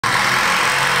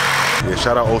Yeah,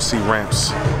 shout out OC Ramps,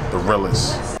 the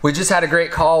realest. We just had a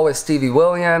great call with Stevie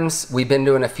Williams. We've been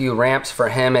doing a few ramps for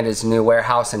him at his new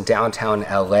warehouse in downtown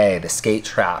LA, the Skate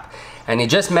Trap. And he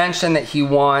just mentioned that he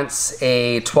wants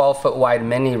a 12-foot wide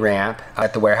mini ramp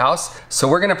at the warehouse. So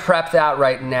we're gonna prep that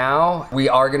right now. We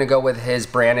are gonna go with his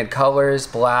branded colors,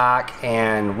 black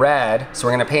and red. So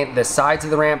we're gonna paint the sides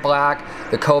of the ramp black,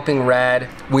 the coping red.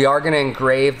 We are gonna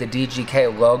engrave the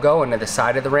DGK logo into the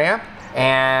side of the ramp.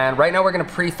 And right now we're gonna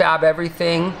prefab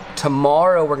everything.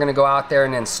 Tomorrow we're gonna go out there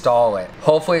and install it.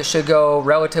 Hopefully it should go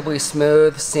relatively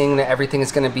smooth, seeing that everything is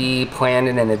gonna be planned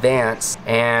in advance.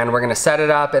 And we're gonna set it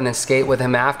up and then skate with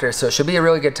him after, so it should be a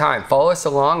really good time. Follow us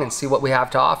along and see what we have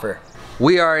to offer.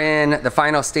 We are in the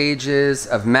final stages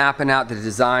of mapping out the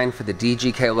design for the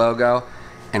DGK logo,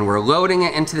 and we're loading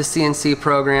it into the CNC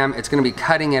program. It's gonna be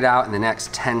cutting it out in the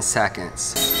next 10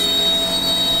 seconds.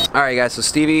 Alright guys, so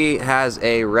Stevie has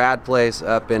a rad place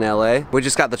up in LA. We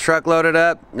just got the truck loaded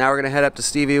up. Now we're gonna head up to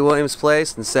Stevie Williams'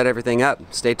 place and set everything up.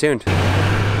 Stay tuned.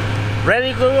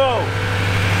 Ready to go.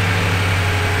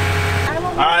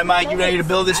 Alright Mike, you ready to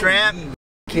build this ramp?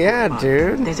 Yeah,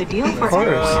 dude. There's a deal for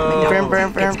We're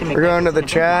going to the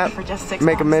trap,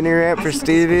 make a mini ramp for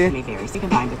Stevie.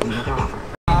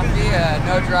 Coffee,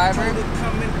 no driver.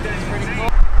 Pretty cool.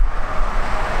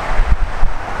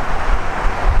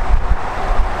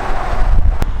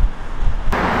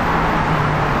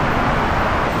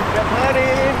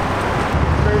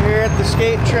 The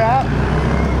skate trap,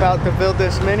 about to build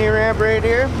this mini ramp right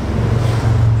here.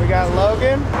 We got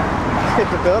Logan. Let's get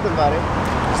to building, buddy.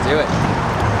 Let's do it.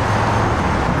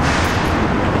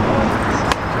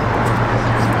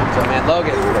 So man,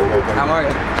 Logan, how are you?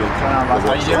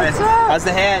 How you doing? How's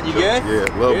the hand? You good? Yeah,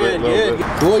 a little bit. Good.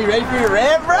 Cool, you ready for your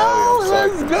ramp, bro? Oh, yeah,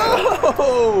 let's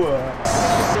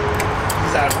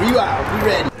go! We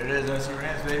ready. There it is, that's your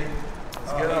ramp, baby.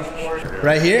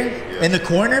 Right here? Yeah. In the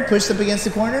corner? Pushed up against the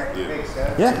corner?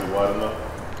 Yeah. Yeah. Wide enough?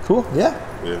 Cool, yeah.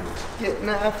 Yeah. Getting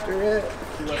after it.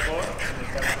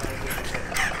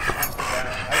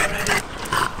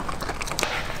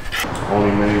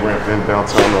 Only mini ramp in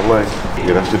downtown LA.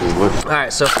 Yeah, that shit is lit.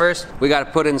 Alright, so first we gotta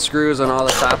put in screws on all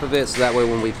the top of it, so that way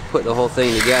when we put the whole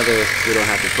thing together, we don't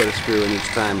have to put a screw in each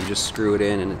time. You just screw it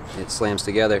in and it slams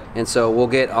together. And so we'll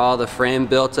get all the frame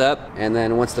built up, and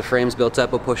then once the frame's built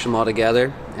up, we'll push them all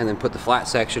together, and then put the flat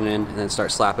section in, and then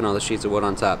start slapping all the sheets of wood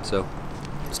on top. So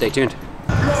stay tuned.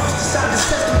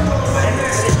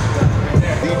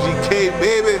 DGK,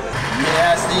 baby.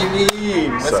 Yeah, Stevie.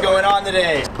 What's going on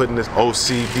today? Putting this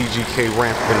OC DGK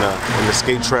ramp in the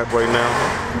skate trap right now.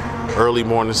 Early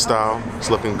morning style.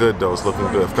 It's looking good though. It's looking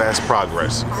good. Fast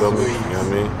progress. You feel me? You know what I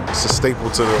mean? It's a staple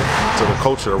to the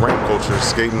culture, the ramp culture.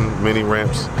 Skating, mini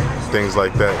ramps, things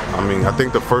like that. I mean, I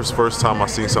think the first time I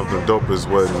seen something dope is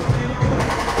when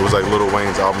it was like Lil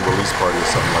Wayne's album release party or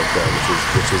something like that,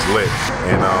 which was lit.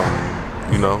 And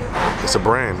you know, it's a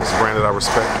brand. It's a brand that I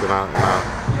respect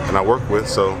and I work with.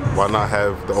 So why not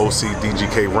have the OC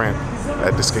DGK ramp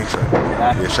at the skate track?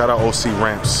 Yeah, shout out OC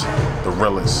Ramps, the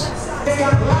realest.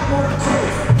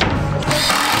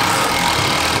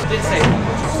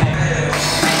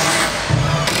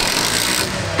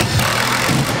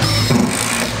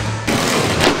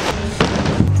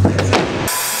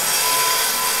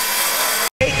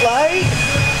 Light?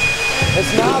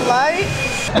 It's not light?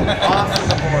 Off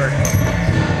the board.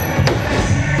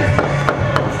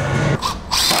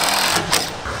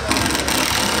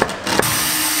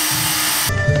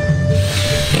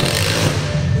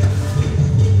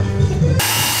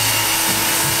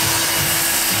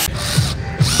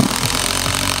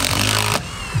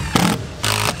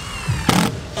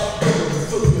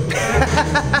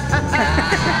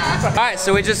 Alright,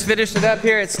 so we just finished it up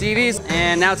here at Stevie's,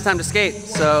 and now it's time to skate.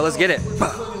 So let's get it.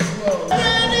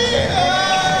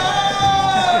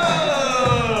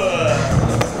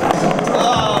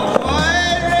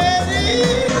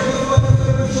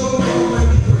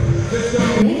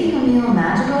 Making a meal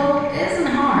magical isn't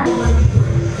hard.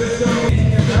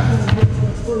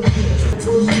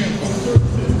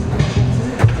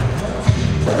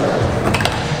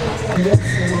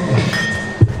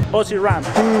 OC ramp.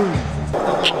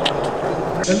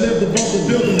 And live the bumper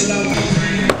building without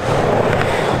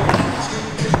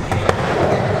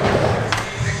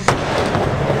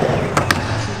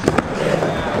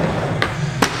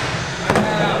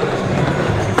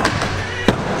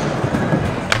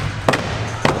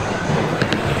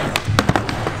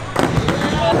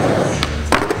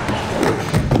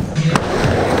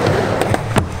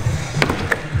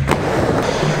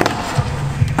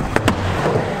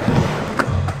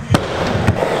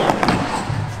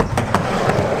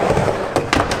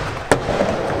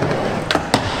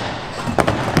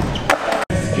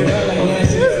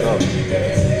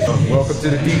Welcome to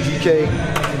the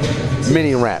DGK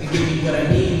mini ramp. You know what I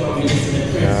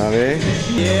mean?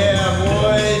 Yeah,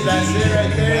 boys, that's it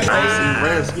right there. Nice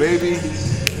ramps, baby.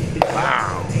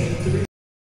 Wow.